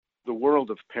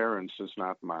world of parents is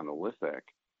not monolithic,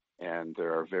 and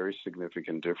there are very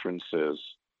significant differences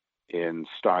in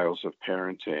styles of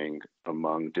parenting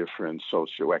among different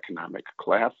socioeconomic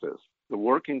classes. The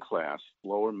working class,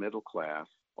 lower middle class,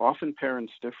 often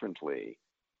parents differently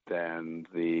than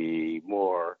the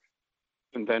more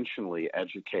conventionally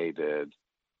educated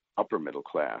upper middle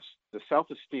class. The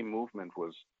self-esteem movement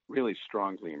was really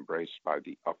strongly embraced by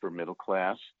the upper middle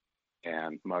class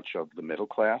and much of the middle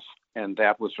class, and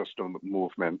that was just a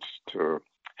movement to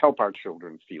help our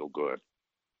children feel good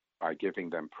by giving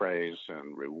them praise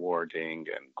and rewarding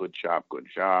and good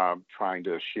job, trying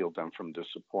to shield them from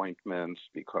disappointments,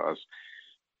 because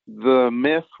the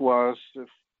myth was if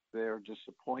they're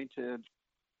disappointed,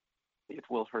 it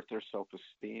will hurt their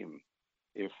self-esteem.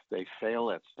 If they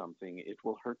fail at something, it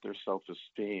will hurt their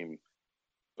self-esteem.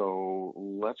 So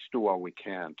let's do all we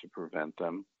can to prevent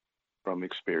them from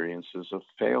experiences of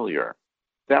failure.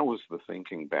 That was the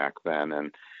thinking back then.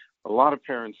 And a lot of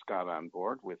parents got on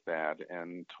board with that.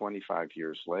 And 25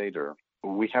 years later,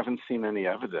 we haven't seen any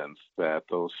evidence that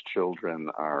those children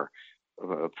are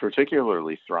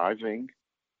particularly thriving,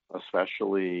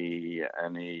 especially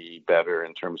any better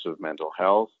in terms of mental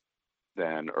health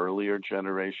than earlier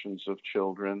generations of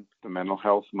children. The mental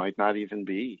health might not even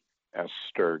be as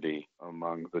sturdy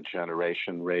among the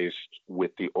generation raised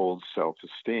with the old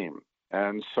self-esteem.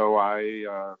 And so I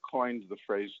coined the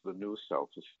phrase the new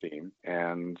self-esteem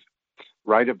and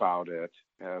write about it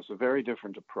as a very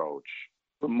different approach,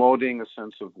 promoting a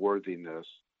sense of worthiness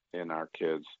in our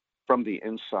kids from the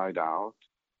inside out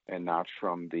and not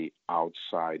from the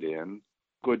outside in.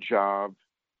 Good job,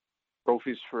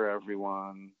 trophies for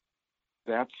everyone.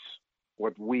 That's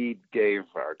what we gave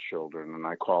our children, and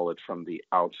I call it from the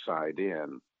outside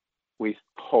in. We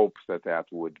hope that that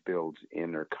would build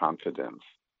inner confidence.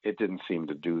 It didn't seem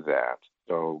to do that.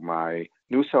 So my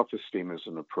new self-esteem is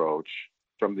an approach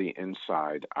from the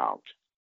inside out.